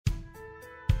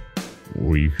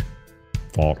We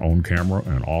fought on camera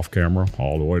and off camera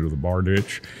all the way to the bar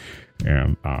ditch,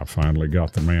 and I finally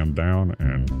got the man down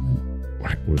and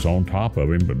was on top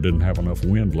of him, but didn't have enough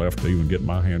wind left to even get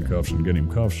my handcuffs and get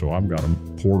him cuffed, so I've got a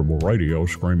portable radio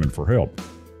screaming for help.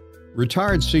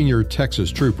 Retired senior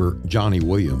Texas trooper Johnny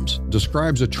Williams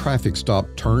describes a traffic stop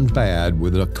turned bad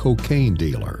with a cocaine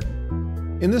dealer.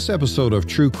 In this episode of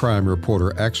True Crime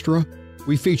Reporter Extra,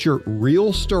 we feature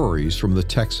real stories from the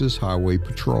Texas Highway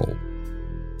Patrol.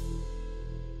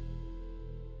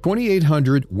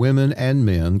 2,800 women and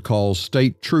men call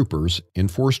state troopers,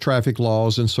 enforce traffic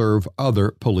laws, and serve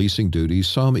other policing duties,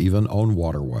 some even on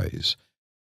waterways.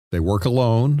 They work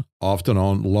alone, often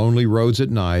on lonely roads at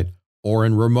night, or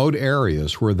in remote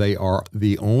areas where they are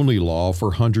the only law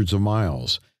for hundreds of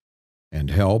miles, and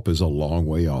help is a long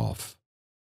way off.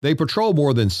 They patrol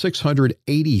more than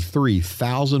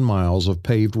 683,000 miles of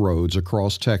paved roads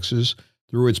across Texas,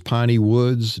 through its piney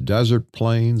woods, desert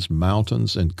plains,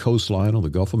 mountains, and coastline on the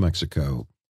Gulf of Mexico.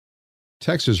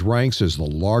 Texas ranks as the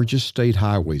largest state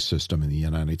highway system in the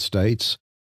United States.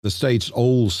 The state's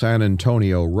old San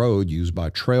Antonio Road, used by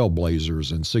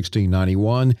trailblazers in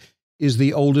 1691, is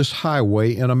the oldest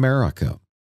highway in America.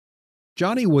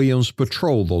 Johnny Williams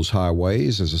patrolled those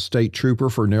highways as a state trooper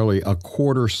for nearly a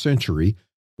quarter century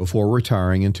before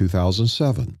retiring in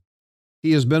 2007.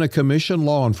 He has been a commissioned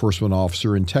law enforcement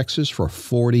officer in Texas for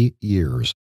 40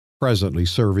 years, presently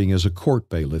serving as a court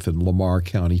bailiff in Lamar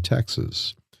County,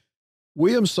 Texas.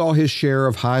 Williams saw his share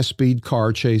of high-speed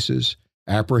car chases,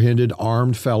 apprehended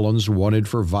armed felons wanted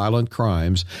for violent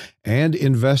crimes, and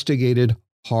investigated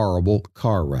horrible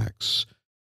car wrecks.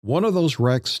 One of those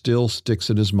wrecks still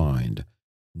sticks in his mind.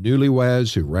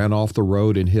 Newlyweds who ran off the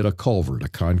road and hit a culvert, a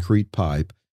concrete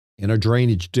pipe, in a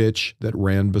drainage ditch that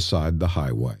ran beside the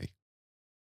highway.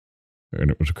 And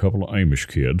it was a couple of Amish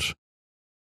kids.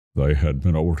 They had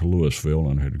been over to Louisville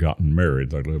and had gotten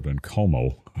married. They lived in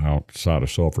Como, outside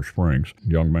of Sulphur Springs.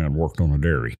 The young man worked on a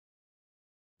dairy.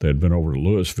 They had been over to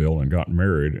Louisville and got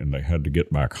married, and they had to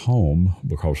get back home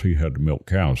because he had to milk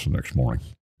cows the next morning.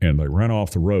 And they ran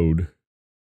off the road,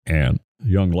 and the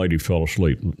young lady fell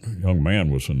asleep. The young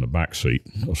man was in the back seat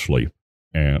asleep,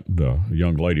 and the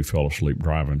young lady fell asleep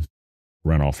driving,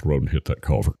 ran off the road and hit that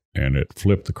culvert. And it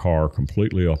flipped the car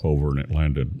completely up over, and it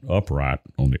landed upright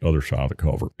on the other side of the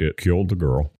culvert. It killed the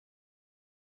girl.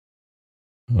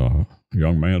 The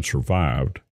young man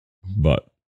survived, but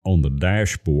on the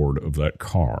dashboard of that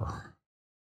car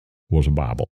was a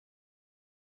Bible.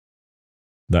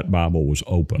 That Bible was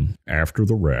open after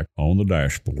the wreck on the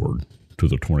dashboard to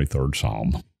the 23rd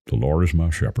Psalm. The Lord is my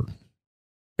shepherd.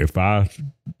 If I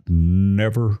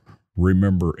never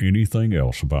remember anything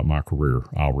else about my career,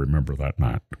 I'll remember that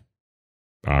night.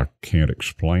 I can't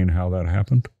explain how that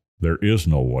happened. There is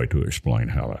no way to explain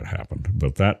how that happened.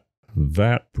 But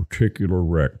that particular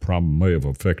wreck probably may have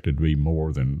affected me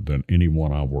more than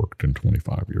anyone I worked in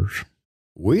 25 years.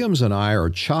 Williams and I are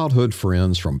childhood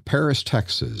friends from Paris,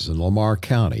 Texas, and Lamar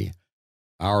County.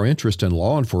 Our interest in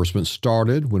law enforcement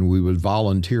started when we would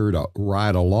volunteer to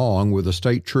ride along with a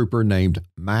state trooper named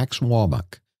Max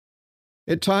Womack.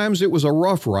 At times, it was a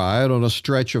rough ride on a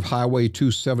stretch of Highway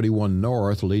 271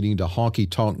 North leading to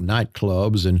honky-tonk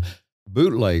nightclubs and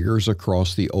bootleggers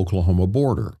across the Oklahoma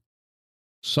border.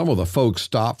 Some of the folks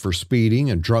stopped for speeding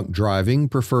and drunk driving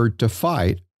preferred to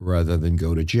fight rather than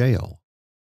go to jail.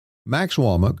 Max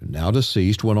Womack, now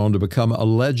deceased, went on to become a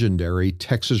legendary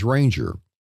Texas Ranger.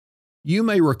 You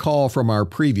may recall from our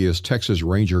previous Texas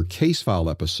Ranger case file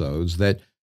episodes that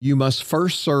you must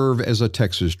first serve as a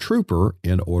Texas trooper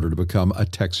in order to become a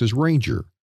Texas Ranger.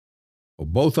 Well,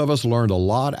 both of us learned a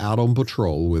lot out on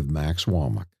patrol with Max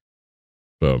Womack.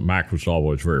 Mac was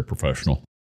always very professional.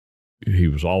 He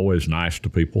was always nice to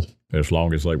people. As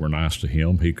long as they were nice to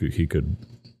him, he could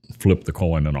flip the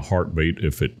coin in a heartbeat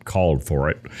if it called for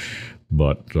it.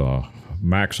 But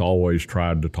Max always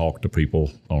tried to talk to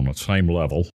people on the same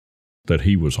level that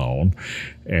he was on.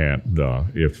 And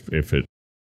if it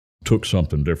took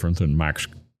something different, then Max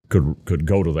could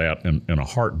go to that in a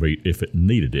heartbeat if it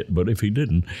needed it. But if he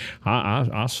didn't,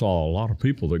 I saw a lot of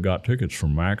people that got tickets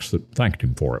from Max that thanked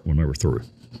him for it when they were through,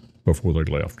 before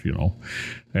they left,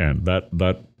 And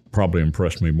that probably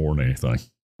impressed me more than anything.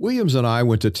 Williams and I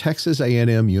went to Texas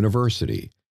A&M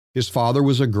University. His father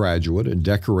was a graduate and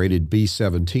decorated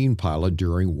B-17 pilot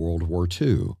during World War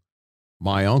II.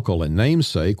 My uncle and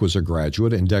namesake was a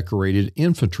graduate and decorated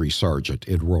infantry sergeant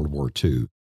in World War II.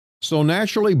 So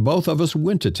naturally, both of us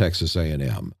went to Texas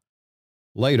A&M.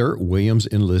 Later, Williams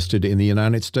enlisted in the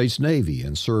United States Navy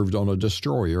and served on a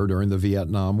destroyer during the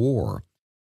Vietnam War.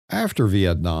 After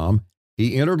Vietnam,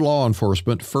 he entered law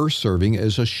enforcement, first serving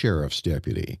as a sheriff's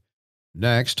deputy.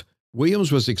 Next,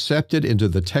 Williams was accepted into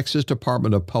the Texas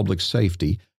Department of Public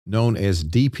Safety, known as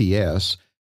DPS,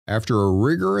 after a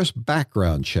rigorous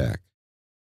background check.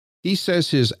 He says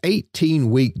his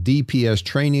 18-week DPS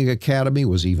training academy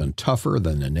was even tougher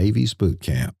than the Navy's boot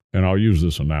camp. And I'll use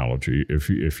this analogy.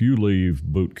 If you leave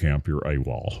boot camp, you're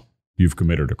AWOL. You've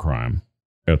committed a crime.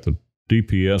 At the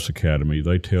DPS academy,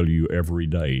 they tell you every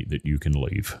day that you can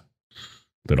leave,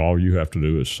 that all you have to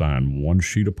do is sign one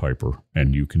sheet of paper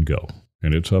and you can go.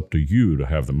 And it's up to you to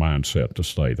have the mindset to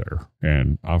stay there.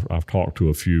 And I've talked to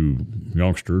a few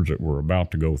youngsters that were about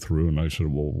to go through, and they said,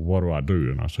 well, what do I do?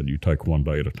 And I said, you take one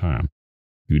day at a time.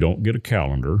 You don't get a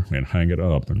calendar and hang it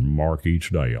up and mark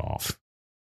each day off.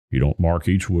 You don't mark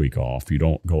each week off. You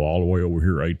don't go all the way over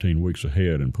here 18 weeks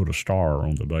ahead and put a star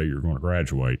on the day you're going to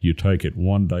graduate. You take it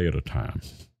one day at a time.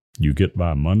 You get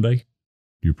by Monday,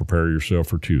 you prepare yourself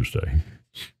for Tuesday.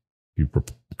 You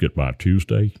get by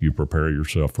Tuesday, you prepare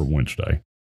yourself for Wednesday.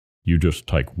 You just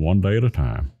take one day at a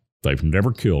time. They've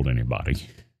never killed anybody.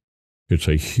 It's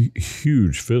a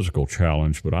huge physical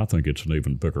challenge, but I think it's an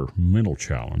even bigger mental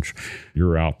challenge.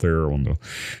 You're out there on the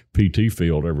PT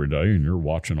field every day, and you're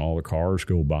watching all the cars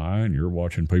go by, and you're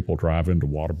watching people drive into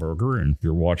Whataburger, and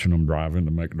you're watching them drive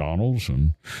into McDonald's,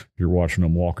 and you're watching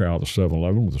them walk out of the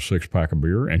 7-Eleven with a 6-pack of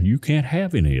beer, and you can't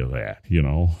have any of that, you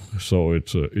know. So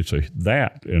it's a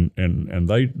that, and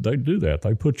they do that.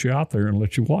 They put you out there and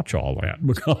let you watch all that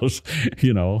because,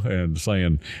 you know, and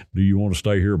saying, do you want to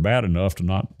stay here bad enough to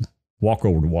not walk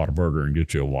over to Whataburger and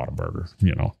get you a Whataburger,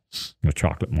 you know, a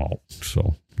chocolate malt.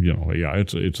 So, you know, yeah,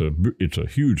 it's a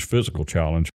huge physical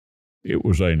challenge. It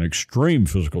was an extreme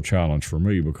physical challenge for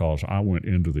me because I went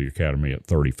into the academy at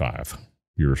 35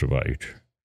 years of age.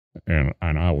 And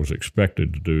I was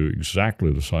expected to do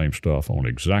exactly the same stuff on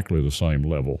exactly the same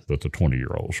level that the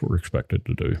 20-year-olds were expected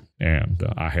to do. And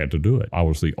I had to do it. I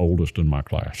was the oldest in my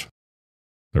class.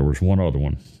 There was one other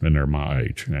one in there my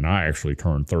age, and I actually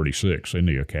turned 36 in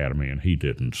the academy, and he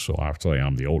didn't, so I'd say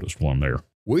I'm the oldest one there.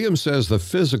 Williams says the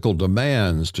physical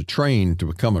demands to train to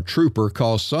become a trooper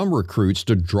caused some recruits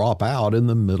to drop out in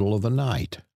the middle of the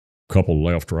night. A couple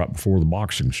left right before the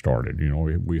boxing started. You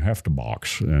know, we have to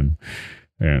box, and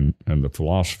the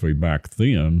philosophy back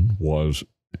then was,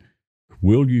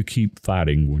 will you keep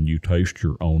fighting when you taste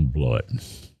your own blood?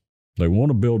 They want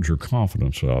to build your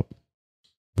confidence up,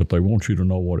 but they want you to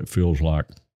know what it feels like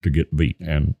to get beat.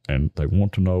 And they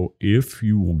want to know if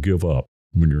you will give up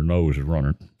when your nose is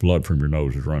running, blood from your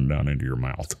nose is running down into your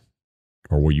mouth,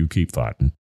 or will you keep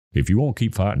fighting? If you won't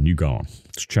keep fighting, you're gone.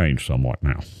 It's changed somewhat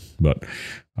now. But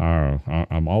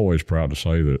I'm always proud to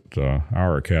say that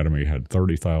our academy had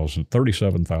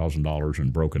 $37,000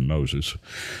 in broken noses.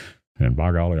 And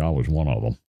by golly, I was one of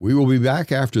them. We will be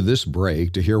back after this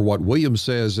break to hear what Williams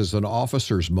says is an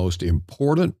officer's most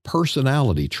important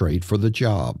personality trait for the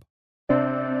job.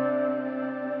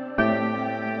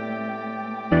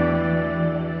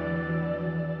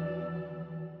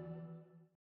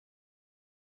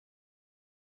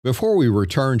 Before we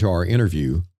return to our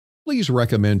interview, please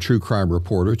recommend True Crime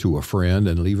Reporter to a friend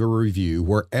and leave a review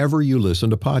wherever you listen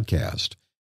to podcasts.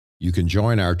 You can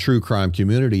join our true crime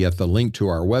community at the link to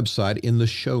our website in the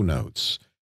show notes.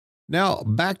 Now,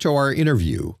 back to our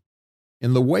interview.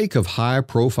 In the wake of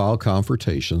high-profile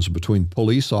confrontations between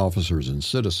police officers and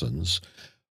citizens,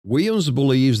 Williams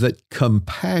believes that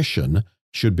compassion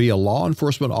should be a law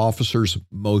enforcement officer's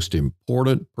most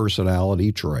important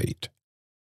personality trait.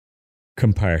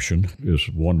 Compassion is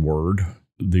one word.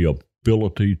 The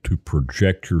ability to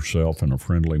project yourself in a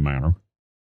friendly manner,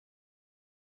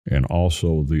 and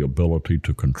also the ability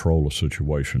to control a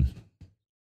situation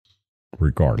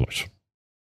regardless.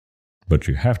 But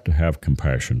you have to have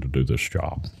compassion to do this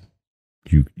job.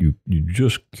 You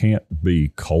just can't be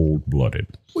cold-blooded.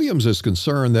 Williams is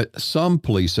concerned that some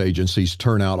police agencies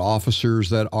turn out officers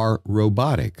that are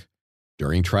robotic.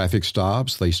 During traffic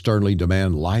stops, they sternly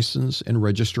demand license and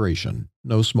registration.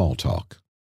 No small talk.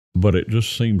 But it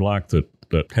just seemed like that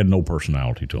had no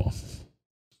personality to them.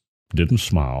 Didn't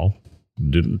smile.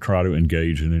 Didn't try to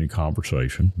engage in any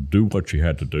conversation, do what you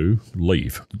had to do,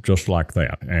 leave, just like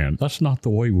that. And that's not the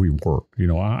way we work. You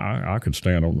know, I could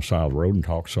stand on the side of the road and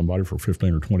talk to somebody for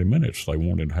 15 or 20 minutes. They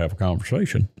wanted to have a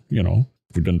conversation, you know.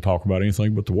 We didn't talk about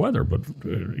anything but the weather, but,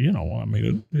 you know, I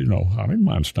mean, I didn't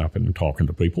mind stopping and talking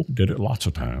to people. Did it lots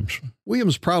of times.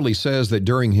 Williams proudly says that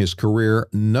during his career,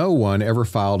 no one ever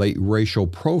filed a racial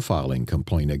profiling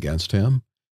complaint against him.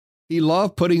 He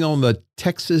loved putting on the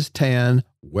Texas tan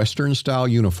Western-style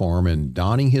uniform and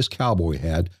donning his cowboy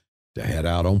hat to head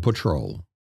out on patrol.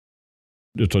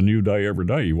 It's a new day every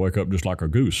day. You wake up just like a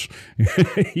goose.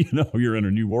 You're in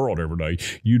a new world every day.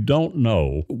 You don't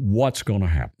know what's going to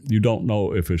happen. You don't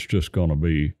know if it's just going to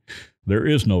be, there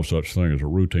is no such thing as a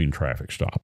routine traffic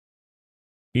stop.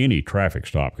 Any traffic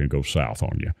stop can go south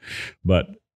on you. But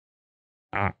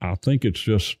I think it's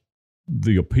just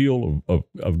the appeal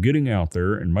of getting out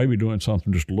there and maybe doing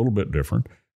something just a little bit different,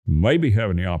 maybe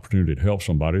having the opportunity to help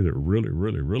somebody that really,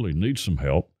 really, really needs some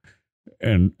help.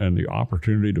 And the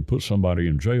opportunity to put somebody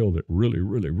in jail that really,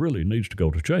 really, really needs to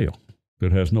go to jail,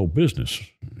 that has no business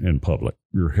in public.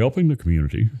 You're helping the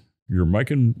community. You're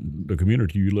making the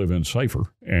community you live in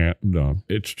safer. And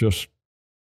it's just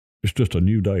a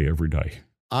new day every day.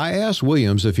 I asked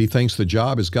Williams if he thinks the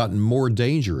job has gotten more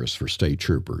dangerous for state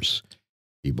troopers.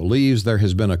 He believes there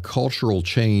has been a cultural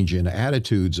change in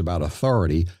attitudes about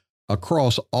authority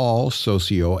across all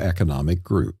socioeconomic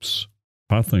groups.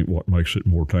 I think what makes it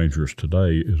more dangerous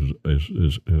today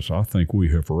is I think we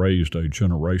have raised a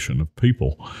generation of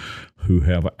people who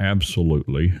have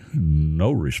absolutely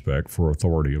no respect for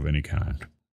authority of any kind.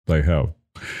 They have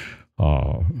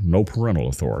no parental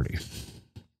authority.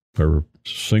 They're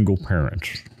single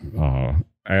parents,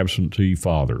 absentee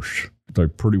fathers. They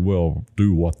pretty well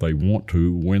do what they want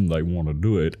to when they want to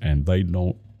do it, and they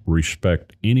don't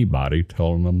respect anybody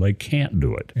telling them they can't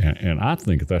do it. And I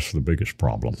think that's the biggest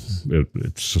problem.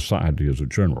 It's society as a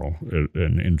general,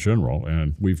 in general.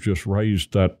 And we've just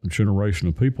raised that generation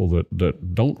of people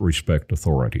that don't respect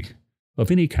authority of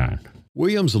any kind.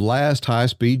 Williams' last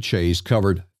high-speed chase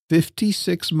covered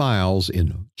 56 miles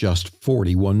in just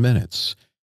 41 minutes.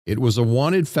 It was a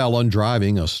wanted felon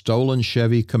driving a stolen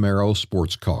Chevy Camaro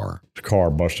sports car. The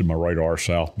car busted my radar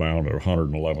southbound at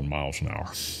 111 miles an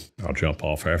hour. I jump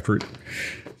off after it.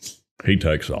 He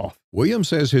takes off. Williams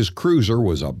says his cruiser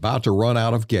was about to run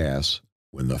out of gas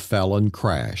when the felon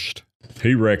crashed.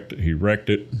 He wrecked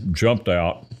it, jumped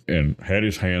out, and had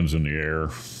his hands in the air.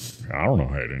 I don't know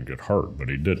how he didn't get hurt, but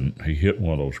he didn't. He hit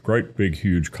one of those great big,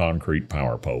 huge concrete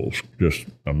power poles, just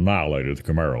annihilated the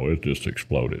Camaro. It just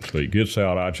exploded. So he gets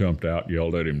out, I jumped out,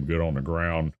 yelled at him to get on the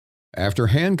ground. After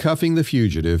handcuffing the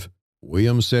fugitive,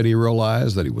 Williams said he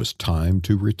realized that it was time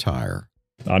to retire.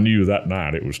 I knew that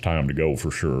night it was time to go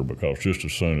for sure, because just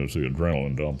as soon as the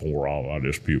adrenaline dump wore off, I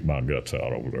just puked my guts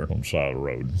out over there on the side of the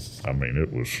road. I mean,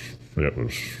 it was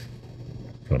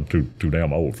I'm too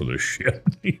damn old for this shit,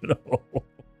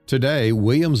 Today,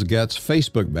 Williams gets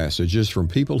Facebook messages from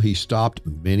people he stopped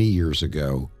many years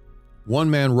ago.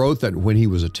 One man wrote that when he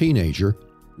was a teenager,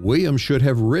 Williams should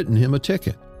have written him a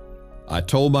ticket. I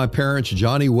told my parents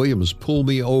Johnny Williams pulled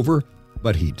me over,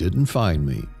 but he didn't find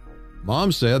me.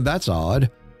 Mom said, that's odd.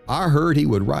 I heard he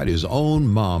would write his own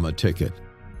mom a ticket.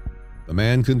 The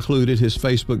man concluded his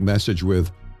Facebook message with,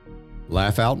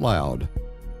 laugh out loud.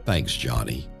 Thanks,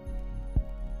 Johnny.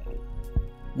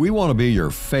 We want to be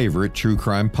your favorite true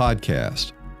crime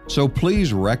podcast, so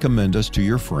please recommend us to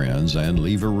your friends and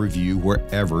leave a review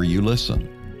wherever you listen.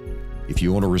 If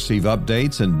you want to receive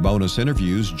updates and bonus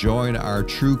interviews, join our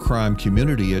true crime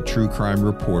community at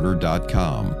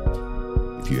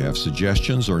truecrimereporter.com. If you have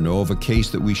suggestions or know of a case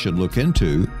that we should look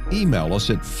into, email us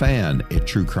at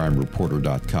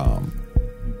fan@truecrimereporter.com.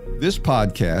 This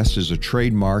podcast is a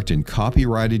trademarked and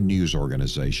copyrighted news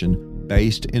organization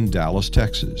based in Dallas,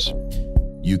 Texas.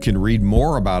 You can read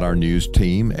more about our news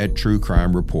team at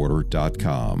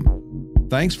truecrimereporter.com.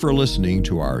 Thanks for listening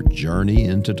to our Journey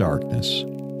into Darkness.